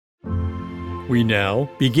We now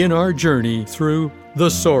begin our journey through the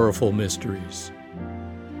Sorrowful Mysteries.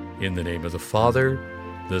 In the name of the Father,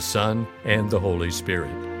 the Son, and the Holy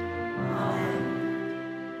Spirit.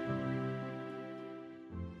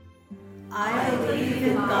 I believe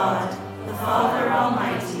in God, the Father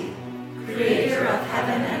Almighty, creator of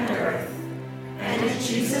heaven and earth, and in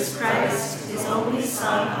Jesus Christ, his only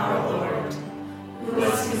Son, our Lord, who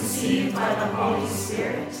was conceived by the Holy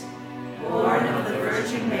Spirit, born of the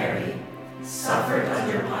Virgin Mary, suffered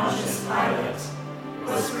under Pontius Pilate,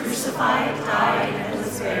 was crucified, died, and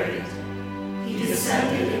was buried. He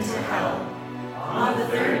descended into hell. On the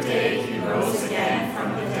third day he rose again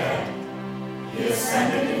from the dead. He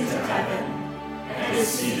ascended into heaven, and is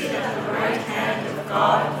seated at the right hand of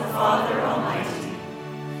God the Father Almighty.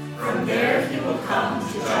 From there he will come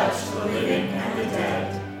to judge the living and the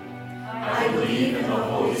dead. I believe in the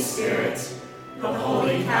Holy Spirit, the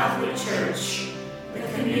Holy Catholic Church, the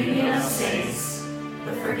communion of saints,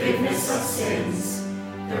 the forgiveness of sins,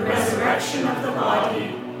 the resurrection of the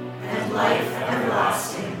body, and life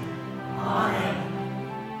everlasting.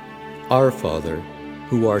 Amen. Our Father,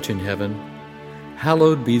 who art in heaven,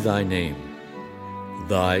 hallowed be thy name.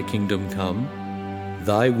 Thy kingdom come,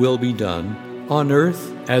 thy will be done, on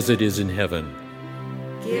earth as it is in heaven.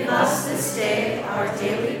 Give us this day our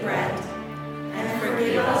daily bread, and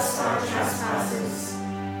forgive us our trespasses,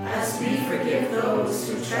 as we forgive those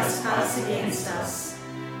who trespass against us.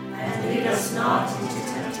 And lead us not into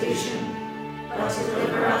temptation, but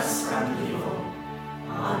deliver us from evil.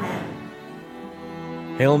 Amen.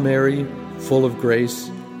 Hail Mary, full of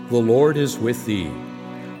grace, the Lord is with thee.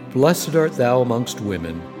 Blessed art thou amongst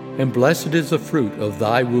women, and blessed is the fruit of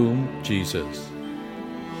thy womb, Jesus.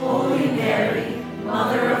 Holy Mary,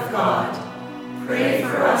 Mother of God, pray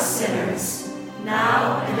for us sinners,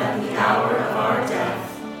 now and at the hour of our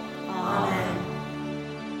death. Amen.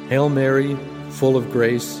 Hail Mary, full of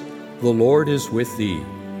grace, the Lord is with thee.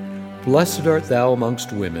 Blessed art thou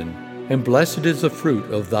amongst women, and blessed is the fruit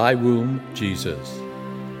of thy womb, Jesus.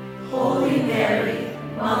 Holy Mary,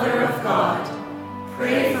 Mother of God,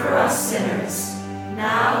 pray for us sinners,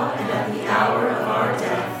 now and at the hour of our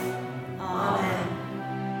death. Amen.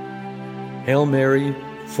 Hail Mary,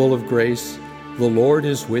 full of grace, the Lord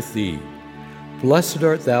is with thee. Blessed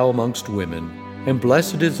art thou amongst women, and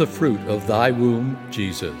blessed is the fruit of thy womb,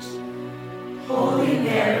 Jesus. Holy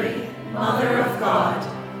Mary, Mother of God,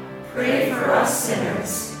 pray for us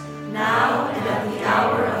sinners, now and at the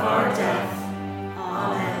hour of our death.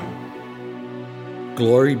 Amen.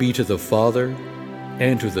 Glory be to the Father,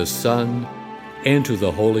 and to the Son, and to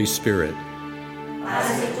the Holy Spirit.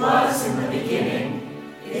 As it was in the beginning,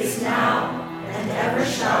 is now, and ever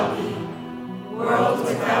shall be, world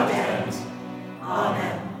without end.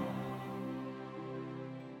 Amen.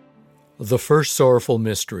 The first sorrowful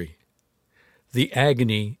mystery, the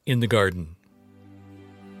agony in the garden.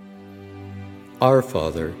 Our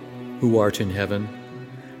Father, who art in heaven,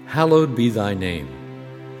 hallowed be thy name.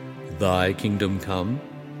 Thy kingdom come,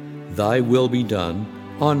 thy will be done,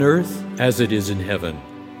 on earth as it is in heaven.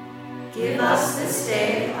 Give us this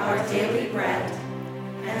day our daily bread,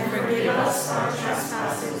 and forgive us our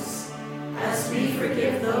trespasses, as we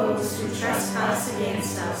forgive those who trespass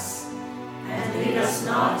against us. And lead us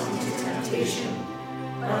not into temptation,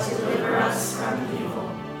 but deliver us from evil.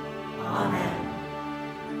 Amen.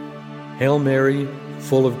 Hail Mary,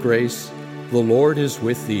 full of grace, the Lord is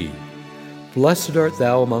with thee. Blessed art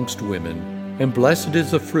thou amongst women, and blessed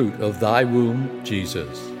is the fruit of thy womb,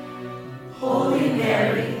 Jesus. Holy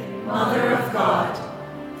Mary, Mother of God,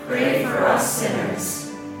 pray for us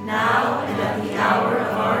sinners, now and at the hour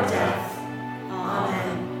of our death.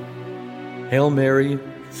 Amen. Hail Mary,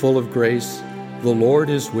 full of grace, the Lord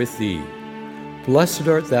is with thee. Blessed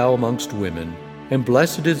art thou amongst women, and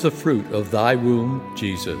blessed is the fruit of thy womb,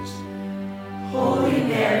 Jesus. Holy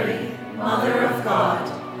Mary, Mother of God,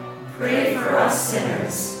 pray for us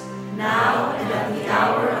sinners, now and at the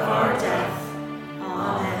hour of our death.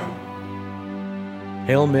 Amen.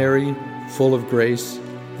 Hail Mary, full of grace,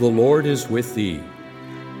 the Lord is with thee.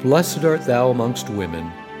 Blessed art thou amongst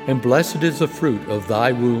women, and blessed is the fruit of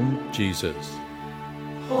thy womb, Jesus.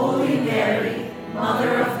 Holy Mary,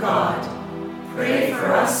 Mother of God, pray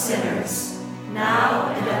for us sinners, now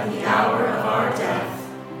and at the hour of our death.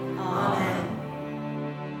 Amen.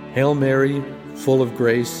 Hail Mary, full of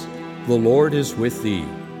grace, the Lord is with thee.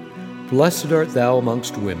 Blessed art thou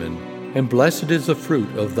amongst women, and blessed is the fruit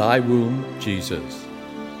of thy womb, Jesus.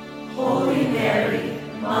 Holy Mary,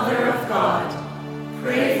 Mother of God,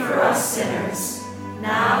 pray for us sinners,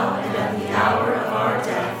 now and at the hour of our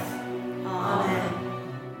death. Amen.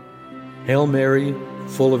 Hail Mary,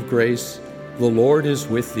 full of grace, the Lord is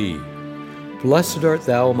with thee. Blessed art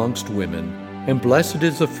thou amongst women, and blessed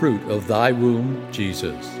is the fruit of thy womb,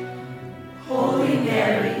 Jesus. Holy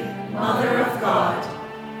Mary, Mother of God,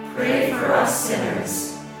 pray for us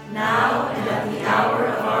sinners, now and at the hour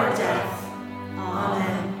of our death.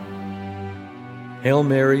 Amen. Hail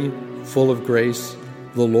Mary, full of grace,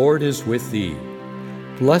 the Lord is with thee.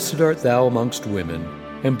 Blessed art thou amongst women,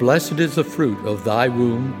 and blessed is the fruit of thy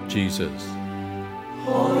womb, Jesus.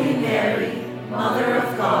 Holy Mary, Mother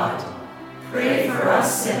of God, pray for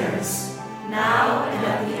us sinners, now and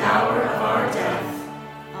at the hour of our death.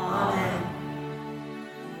 Amen.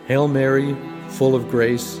 Hail Mary, full of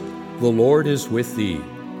grace, the Lord is with thee.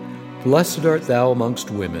 Blessed art thou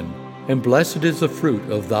amongst women, and blessed is the fruit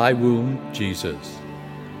of thy womb, Jesus.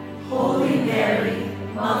 Holy Mary,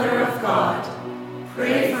 Mother of God,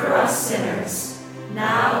 pray for us sinners,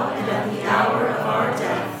 now and at the hour of our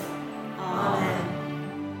death.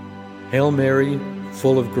 Amen. Hail Mary,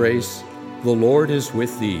 full of grace, the Lord is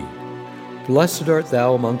with thee. Blessed art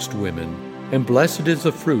thou amongst women, and blessed is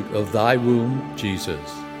the fruit of thy womb, Jesus.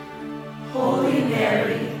 Holy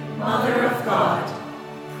Mary, Mother of God,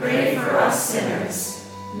 pray for us sinners,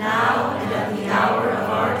 now and at the hour of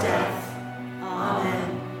our death.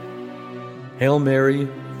 Amen. Hail Mary,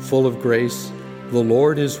 full of grace, the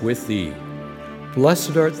Lord is with thee.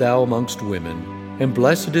 Blessed art thou amongst women, and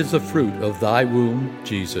blessed is the fruit of thy womb,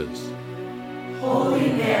 Jesus.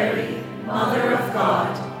 Holy Mary, Mother of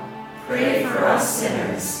God, pray for us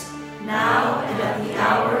sinners, now and at the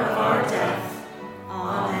hour of our death.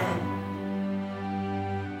 Amen.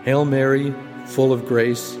 Hail Mary, full of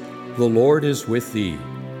grace, the Lord is with thee.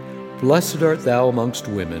 Blessed art thou amongst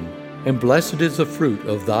women, and blessed is the fruit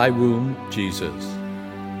of thy womb, Jesus.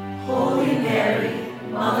 Holy Mary,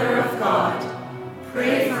 Mother of God,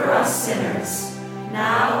 pray for us sinners,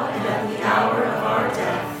 now and at the hour of our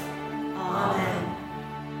death. Amen.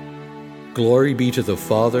 Glory be to the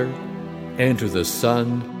Father, and to the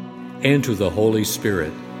Son, and to the Holy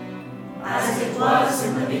Spirit. As it was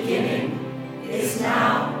in the beginning, is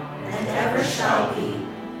now, and ever shall be,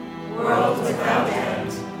 world without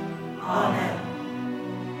end. Amen.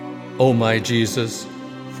 O my Jesus,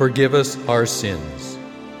 forgive us our sins.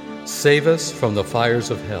 Save us from the fires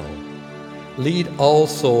of hell. Lead all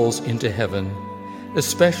souls into heaven,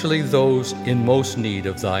 especially those in most need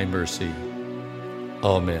of thy mercy.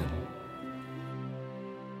 Amen.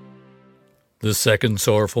 The second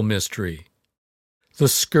sorrowful mystery, the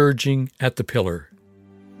scourging at the pillar.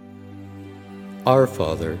 Our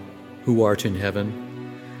Father, who art in heaven,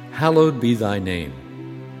 hallowed be thy name.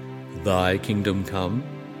 Thy kingdom come,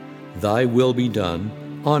 thy will be done,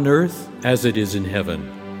 on earth as it is in heaven.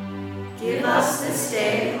 Give us this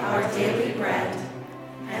day our daily bread,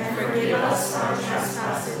 and forgive us our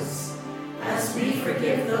trespasses, as we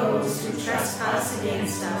forgive those who trespass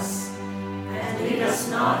against us. And lead us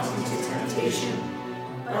not into temptation,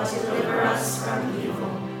 but deliver us from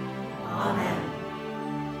evil. Amen.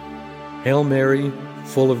 Hail Mary,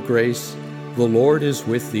 full of grace, the Lord is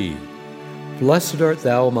with thee. Blessed art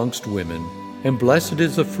thou amongst women, and blessed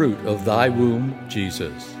is the fruit of thy womb,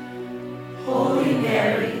 Jesus. Holy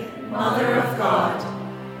Mary, Mother of God,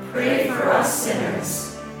 pray for us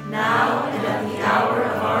sinners, now and at the hour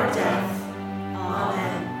of our death.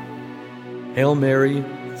 Amen. Hail Mary,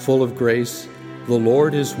 full of grace, the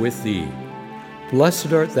Lord is with thee.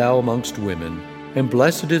 Blessed art thou amongst women, and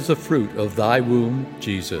blessed is the fruit of thy womb,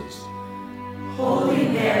 Jesus. Holy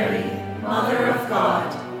Mary, Mother of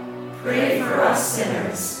God, pray for us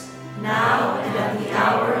sinners, now and at the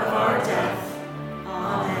hour of our death.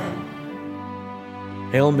 Amen.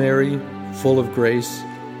 Hail Mary, full of grace,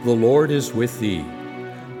 the Lord is with thee.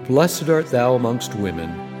 Blessed art thou amongst women,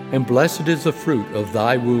 and blessed is the fruit of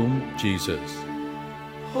thy womb, Jesus.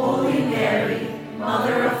 Holy Mary,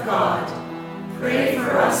 Mother of God, pray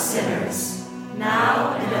for us sinners,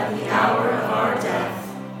 now and at the hour of our death.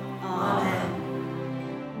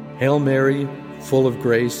 Amen. Hail Mary, full of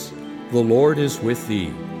grace, the Lord is with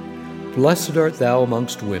thee. Blessed art thou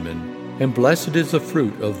amongst women, and blessed is the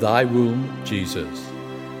fruit of thy womb, Jesus.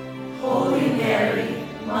 Holy Mary,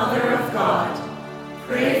 Mother of God,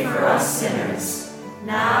 pray for us sinners,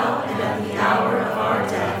 now and at the hour of our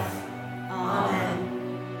death.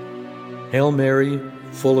 Amen. Hail Mary,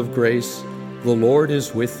 full of grace, the Lord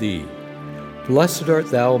is with thee. Blessed art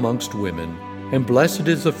thou amongst women, and blessed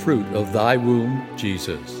is the fruit of thy womb,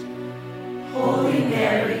 Jesus. Holy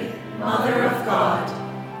Mary, Mother of God,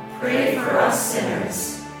 pray for us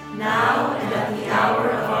sinners, now and at the hour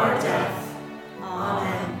of our death.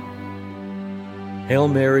 Amen. Hail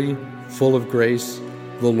Mary, full of grace,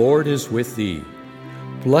 the Lord is with thee.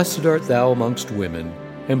 Blessed art thou amongst women,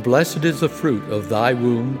 and blessed is the fruit of thy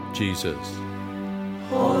womb, Jesus.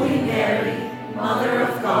 Holy Mary, Mother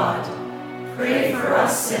of God, pray for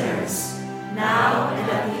us sinners, now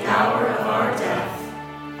and at the hour of our death.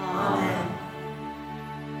 Amen.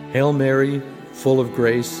 Hail Mary, full of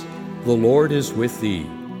grace, the Lord is with thee.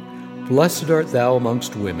 Blessed art thou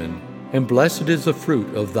amongst women, and blessed is the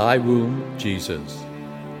fruit of thy womb, Jesus.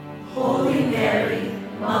 Holy Mary,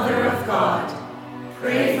 Mother of God,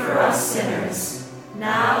 pray for us sinners,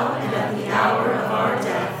 now and at the hour of our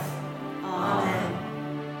death.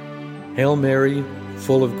 Amen. Hail Mary,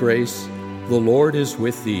 full of grace, the Lord is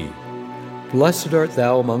with thee. Blessed art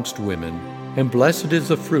thou amongst women, and blessed is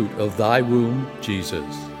the fruit of thy womb, Jesus.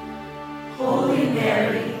 Holy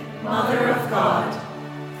Mary, Mother of God,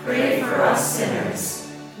 pray for us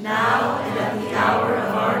sinners, now and at the hour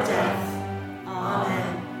of our death.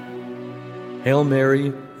 Amen. Hail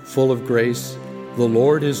Mary, full of grace, the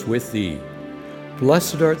Lord is with thee.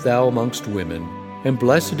 Blessed art thou amongst women, and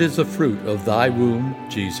blessed is the fruit of thy womb,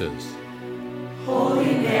 Jesus.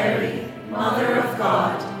 Holy Mary, Mother of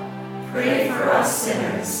God, pray for us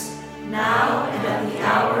sinners, now and at the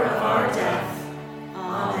hour of our death.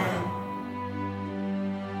 Amen.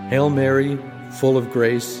 Hail Mary, full of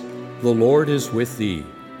grace, the Lord is with thee.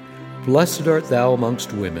 Blessed art thou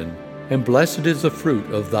amongst women, and blessed is the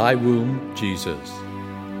fruit of thy womb, Jesus.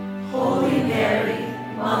 Holy Mary,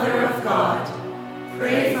 Mother of God,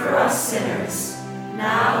 pray for us sinners,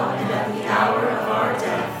 now and at the hour of our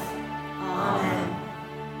death. Amen.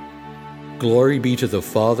 Glory be to the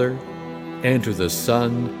Father, and to the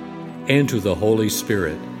Son, and to the Holy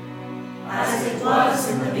Spirit. As it was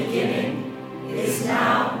in the beginning, is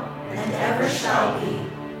now, and ever shall be,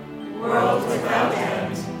 world without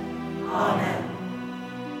end. Amen.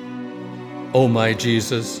 O my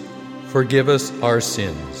Jesus, forgive us our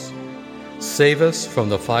sins. Save us from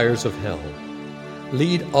the fires of hell.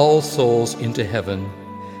 Lead all souls into heaven,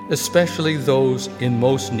 especially those in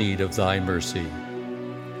most need of thy mercy.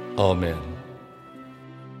 Amen.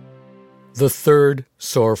 The third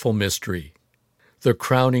sorrowful mystery, the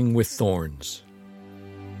crowning with thorns.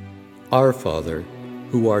 Our Father,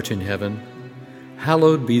 who art in heaven,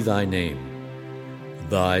 hallowed be thy name.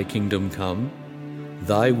 Thy kingdom come,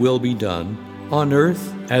 thy will be done, on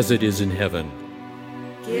earth as it is in heaven.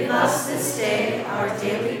 Give us this day our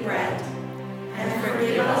daily bread, and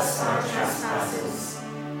forgive us our trespasses,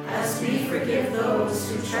 as we forgive those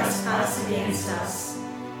who trespass against us.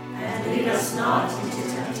 And lead us not into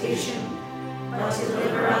temptation, but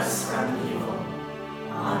deliver us from evil.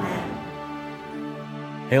 Amen.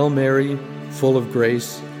 Hail Mary, full of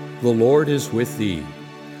grace, the Lord is with thee.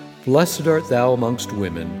 Blessed art thou amongst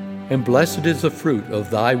women, and blessed is the fruit of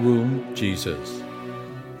thy womb, Jesus.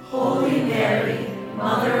 Holy Mary,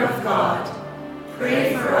 Mother of God,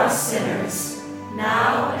 pray for us sinners,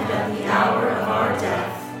 now and at the hour of our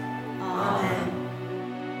death.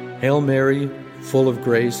 Amen. Hail Mary, full of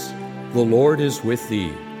grace, the Lord is with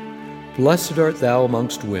thee. Blessed art thou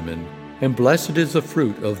amongst women, and blessed is the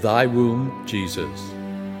fruit of thy womb, Jesus.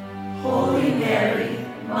 Holy Mary,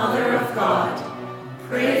 Mother of God,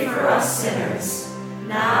 pray for us sinners,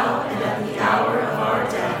 now and at the hour of our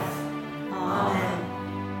death. Amen.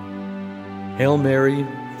 Hail Mary,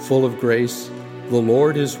 full of grace, the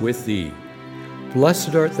Lord is with thee.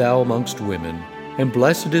 Blessed art thou amongst women, and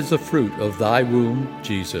blessed is the fruit of thy womb,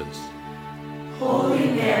 Jesus. Holy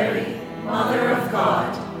Mary, Mother of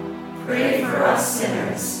God, pray for us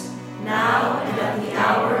sinners, now and at the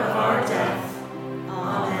hour of our death.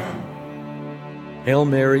 Amen. Hail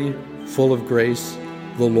Mary, full of grace,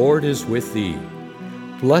 the Lord is with thee.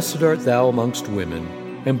 Blessed art thou amongst women,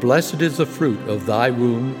 and blessed is the fruit of thy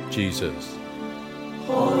womb, Jesus.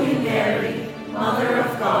 Holy Mary, Mother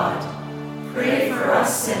of God, pray for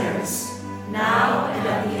us sinners, now and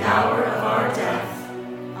at the hour of our death.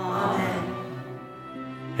 Amen.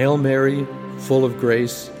 Hail Mary, full of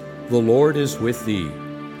grace, the Lord is with thee.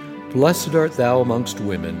 Blessed art thou amongst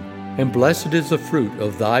women, and blessed is the fruit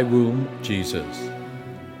of thy womb, Jesus.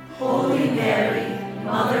 Holy Mary,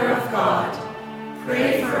 Mother of God,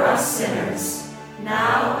 pray for us sinners,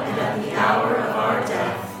 now and at the hour of our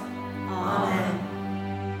death. Amen.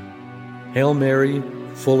 Hail Mary,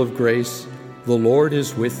 full of grace, the Lord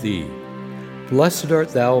is with thee. Blessed art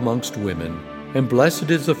thou amongst women, and blessed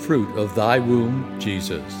is the fruit of thy womb,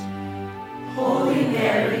 Jesus. Holy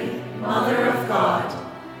Mary, Mother of God,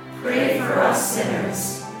 pray for us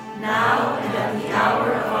sinners, now and at the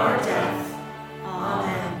hour of our death.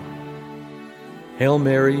 Amen. Hail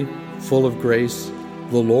Mary, full of grace,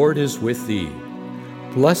 the Lord is with thee.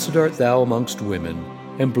 Blessed art thou amongst women,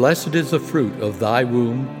 and blessed is the fruit of thy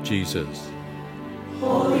womb, Jesus.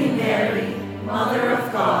 Holy Mary, Mother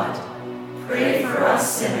of God, pray for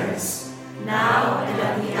us sinners, now and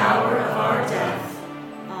at the hour of our death.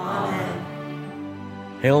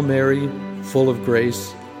 Amen. Hail Mary, full of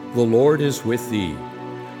grace, the Lord is with thee.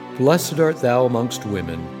 Blessed art thou amongst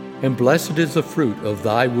women, and blessed is the fruit of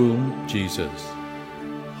thy womb, Jesus.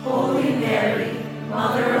 Holy Mary,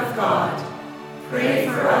 Mother of God, pray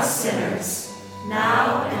for us sinners,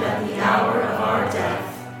 now and at the hour of our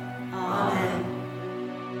death. Amen.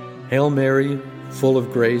 Hail Mary, full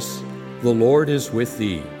of grace, the Lord is with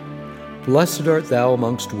thee. Blessed art thou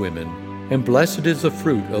amongst women, and blessed is the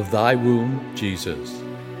fruit of thy womb, Jesus.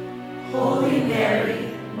 Holy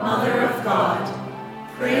Mary, Mother of God,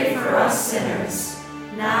 pray for us sinners,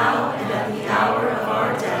 now and at the hour of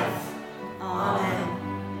our death. Amen.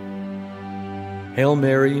 Hail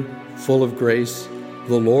Mary, full of grace,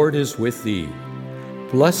 the Lord is with thee.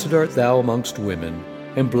 Blessed art thou amongst women,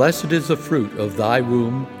 and blessed is the fruit of thy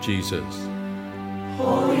womb, Jesus.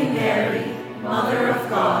 Holy Mary, Mother of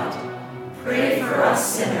God, pray for us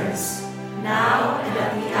sinners, now and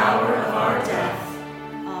at the hour of our death.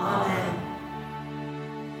 Amen.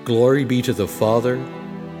 Glory be to the Father,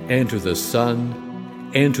 and to the Son,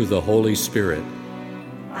 and to the Holy Spirit.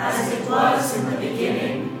 As it was in the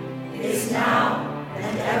beginning, is now,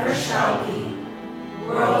 and ever shall be,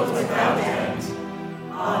 world without end.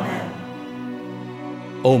 Amen.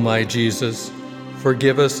 O my Jesus,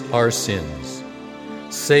 forgive us our sins.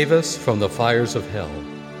 Save us from the fires of hell.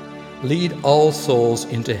 Lead all souls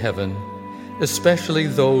into heaven, especially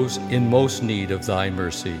those in most need of thy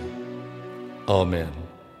mercy. Amen.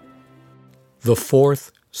 The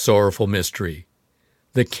fourth sorrowful mystery,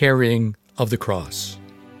 the carrying of the cross.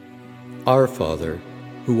 Our Father,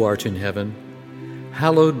 who art in heaven,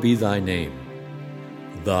 hallowed be thy name.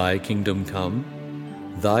 Thy kingdom come,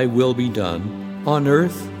 thy will be done, on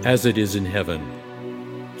earth as it is in heaven.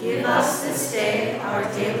 Give us this day our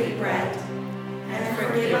daily bread, and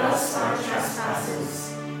forgive us our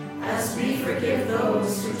trespasses, as we forgive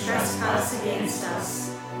those who trespass against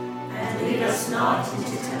us. And lead us not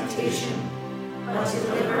into temptation, but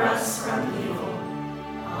deliver us from evil.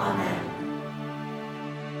 Amen.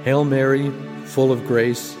 Hail Mary, full of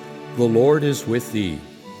grace, the Lord is with thee.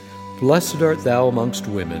 Blessed art thou amongst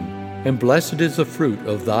women, and blessed is the fruit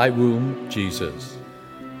of thy womb, Jesus.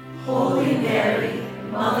 Holy Mary,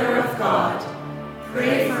 Mother of God,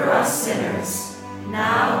 pray for us sinners,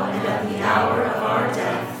 now and at the hour of our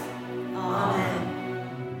death.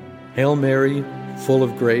 Amen. Hail Mary, full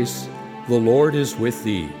of grace, the Lord is with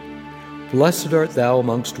thee. Blessed art thou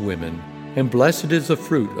amongst women, and blessed is the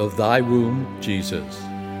fruit of thy womb, Jesus.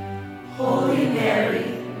 Holy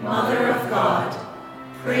Mary, Mother of God,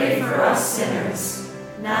 pray for us sinners,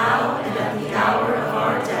 now and at the hour of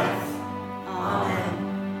our death.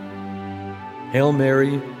 Amen. Hail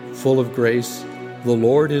Mary, full of grace, the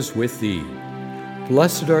Lord is with thee.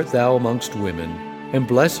 Blessed art thou amongst women, and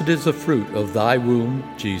blessed is the fruit of thy womb,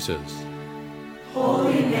 Jesus.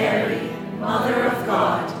 Holy Mary, Mother of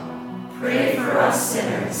God, pray for us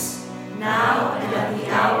sinners, now and at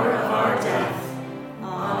the hour of our death.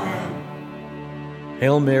 Amen.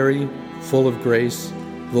 Hail Mary, full of grace,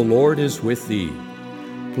 the Lord is with thee.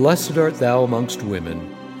 Blessed art thou amongst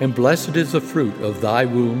women, and blessed is the fruit of thy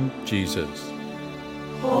womb, Jesus.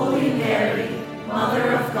 Holy Mary,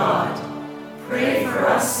 Mother of God, pray for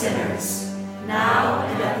us sinners, now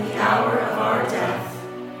and at the hour of our death.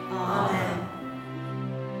 Amen.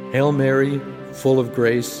 Hail Mary, full of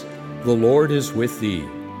grace, the Lord is with thee.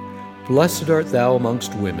 Blessed art thou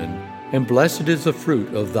amongst women, and blessed is the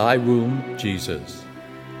fruit of thy womb, Jesus.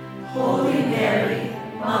 Holy Mary,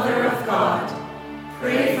 Mother of God,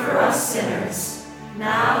 pray for us sinners,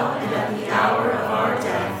 now and at the hour of our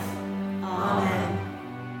death. Amen.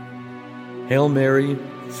 Hail Mary,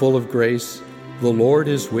 full of grace, the Lord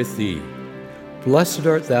is with thee. Blessed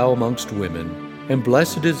art thou amongst women, and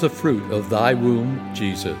blessed is the fruit of thy womb,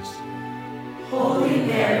 Jesus. Holy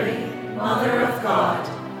Mary, Mother of God,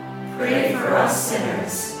 pray for us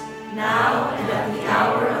sinners, now and at the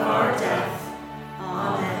hour of our death.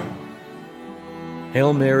 Amen.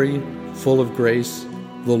 Hail Mary, full of grace,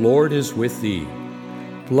 the Lord is with thee.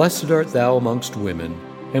 Blessed art thou amongst women,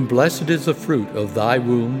 and blessed is the fruit of thy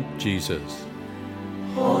womb, Jesus.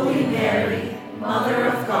 Holy Mary, Mother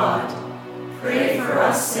of God, pray for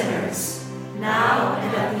us sinners, now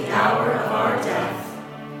and at the hour of our death.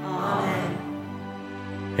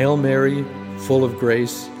 Amen. Hail Mary, full of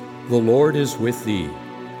grace, the Lord is with thee.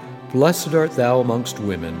 Blessed art thou amongst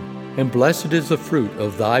women, and blessed is the fruit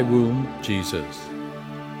of thy womb, Jesus.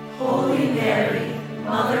 Holy Mary,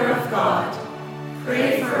 Mother of God,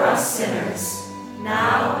 pray for us sinners,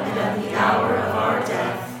 now and at the hour of our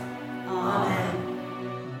death. Amen.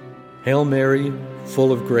 Hail Mary,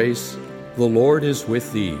 full of grace, the Lord is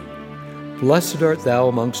with thee. Blessed art thou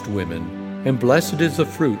amongst women, and blessed is the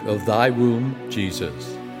fruit of thy womb,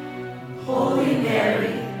 Jesus. Holy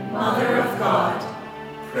Mary, Mother of God,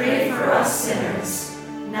 pray for us sinners,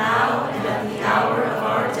 now and at the hour of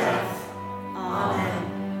our death. Amen.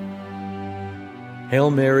 Hail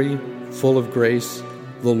Mary, full of grace,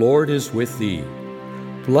 the Lord is with thee.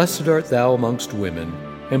 Blessed art thou amongst women,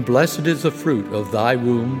 and blessed is the fruit of thy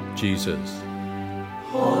womb, Jesus.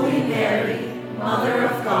 Holy Mary, Mother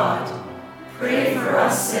of God, pray for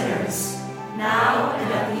us sinners, now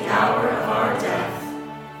and at the hour of our death.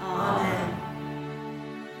 Amen.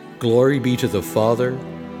 Glory be to the Father,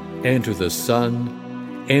 and to the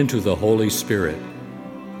Son, and to the Holy Spirit.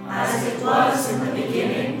 As it was in the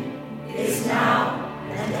beginning, is now,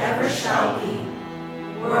 and ever shall be,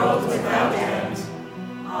 world without end.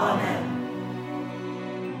 Amen.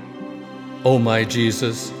 O my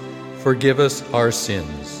Jesus, forgive us our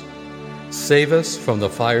sins. Save us from the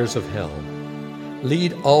fires of hell.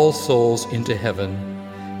 Lead all souls into heaven,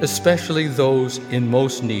 especially those in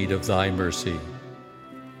most need of thy mercy.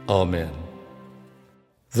 Amen.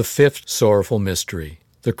 The fifth sorrowful mystery,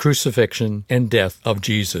 the crucifixion and death of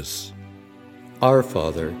Jesus. Our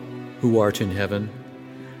Father, who art in heaven,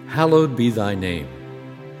 hallowed be thy name.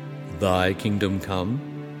 Thy kingdom come,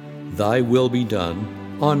 thy will be done,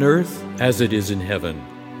 on earth as it is in heaven.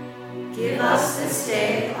 Give us this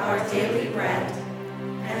day our daily bread,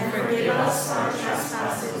 and forgive us our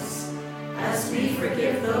trespasses, as we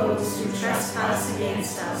forgive those who trespass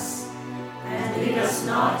against us. And lead us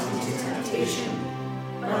not into temptation,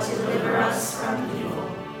 but deliver us from evil.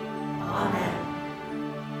 Amen.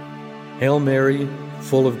 Hail Mary,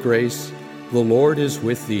 full of grace, the Lord is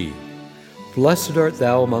with thee. Blessed art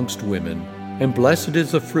thou amongst women, and blessed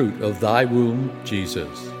is the fruit of thy womb,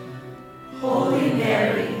 Jesus. Holy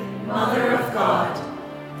Mary, Mother of God,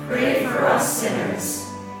 pray for us sinners,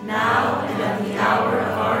 now and at the hour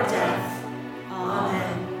of our death.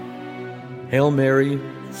 Amen. Hail Mary,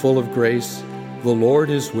 full of grace, the Lord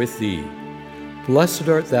is with thee. Blessed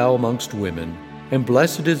art thou amongst women, and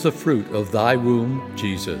blessed is the fruit of thy womb,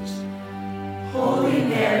 Jesus. Holy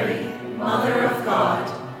Mary, Mother of God,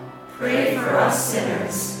 pray for us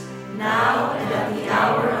sinners, now and at the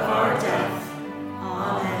hour of our death.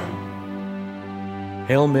 Amen.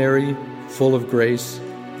 Hail Mary, full of grace,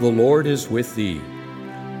 the Lord is with thee.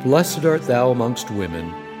 Blessed art thou amongst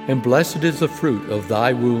women, and blessed is the fruit of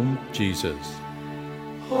thy womb, Jesus.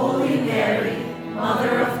 Holy Mary,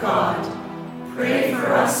 Mother of God, pray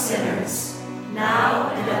for us sinners, now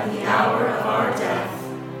and at the hour of our death.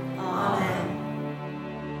 Amen.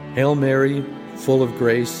 Hail Mary, full of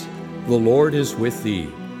grace, the Lord is with thee.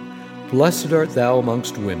 Blessed art thou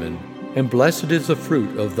amongst women, and blessed is the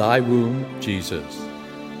fruit of thy womb, Jesus.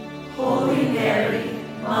 Holy Mary,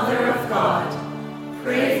 Mother of God,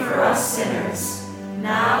 pray for us sinners,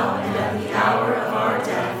 now and at the hour of our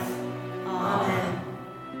death. Amen.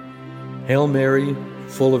 Hail Mary,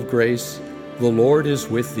 full of grace, the Lord is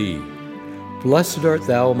with thee. Blessed art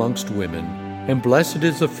thou amongst women, and blessed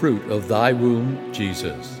is the fruit of thy womb,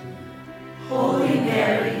 Jesus. Holy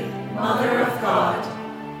Mary, Mother of God,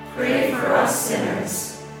 pray for us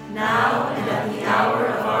sinners, now and at the hour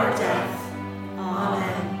of our death.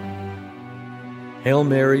 Amen. Hail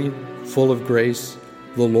Mary, full of grace,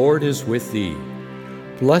 the Lord is with thee.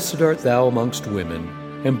 Blessed art thou amongst women,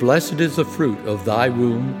 and blessed is the fruit of thy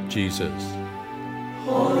womb, Jesus.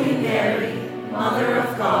 Holy Mary, Mother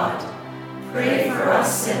of God, pray for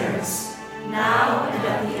us sinners, now and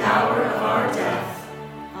at the hour of our death.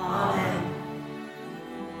 Amen.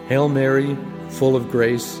 Hail Mary, full of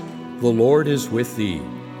grace, the Lord is with thee.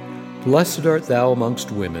 Blessed art thou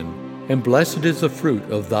amongst women, and blessed is the fruit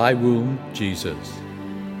of thy womb, Jesus.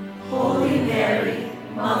 Holy Mary,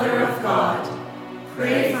 Mother of God,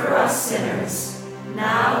 pray for us sinners,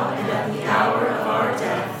 now and at the hour of our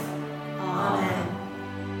death. Amen.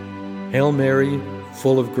 Hail Mary,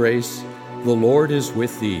 full of grace, the Lord is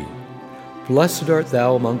with thee. Blessed art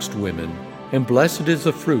thou amongst women, and blessed is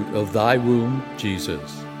the fruit of thy womb,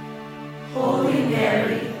 Jesus. Holy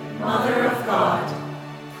Mary, Mother of God,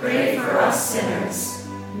 pray for us sinners,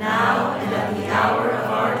 now and at the hour of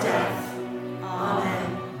our death.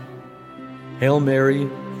 Amen. Hail Mary,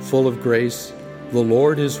 full of grace, the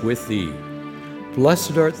Lord is with thee.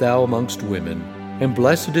 Blessed art thou amongst women, and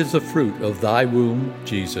blessed is the fruit of thy womb,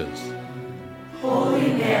 Jesus.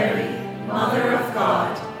 Holy Mary, Mother of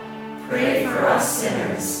God, pray for us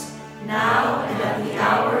sinners, now and at the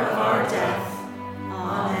hour of our death.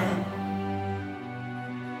 Amen.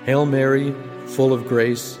 Hail Mary, full of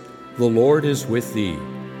grace, the Lord is with thee.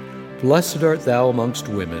 Blessed art thou amongst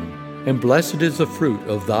women, and blessed is the fruit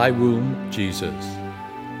of thy womb, Jesus.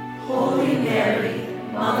 Holy Mary,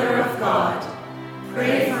 Mother of God,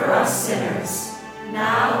 pray for us sinners,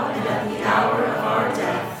 now and at the hour of our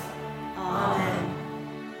death. Amen.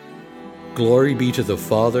 Glory be to the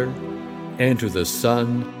Father, and to the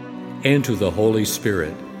Son, and to the Holy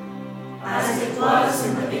Spirit. As it was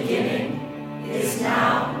in the beginning, is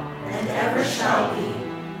now, and ever shall be,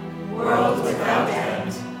 world without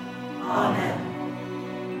end. Amen.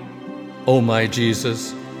 O my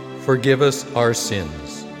Jesus, forgive us our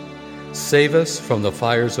sins. Save us from the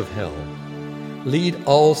fires of hell. Lead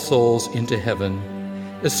all souls into heaven,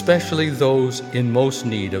 especially those in most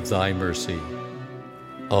need of thy mercy.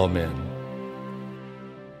 Amen.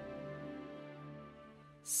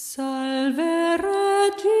 Salve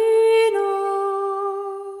Regina,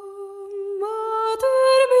 Mater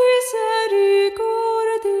misericordiae,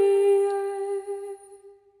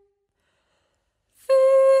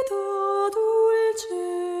 vita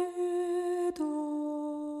dulcedo,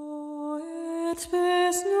 et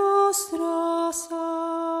spes nostra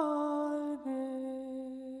salve.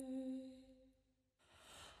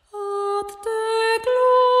 Ad te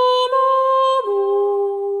clamamus,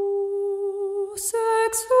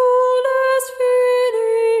 exudamus,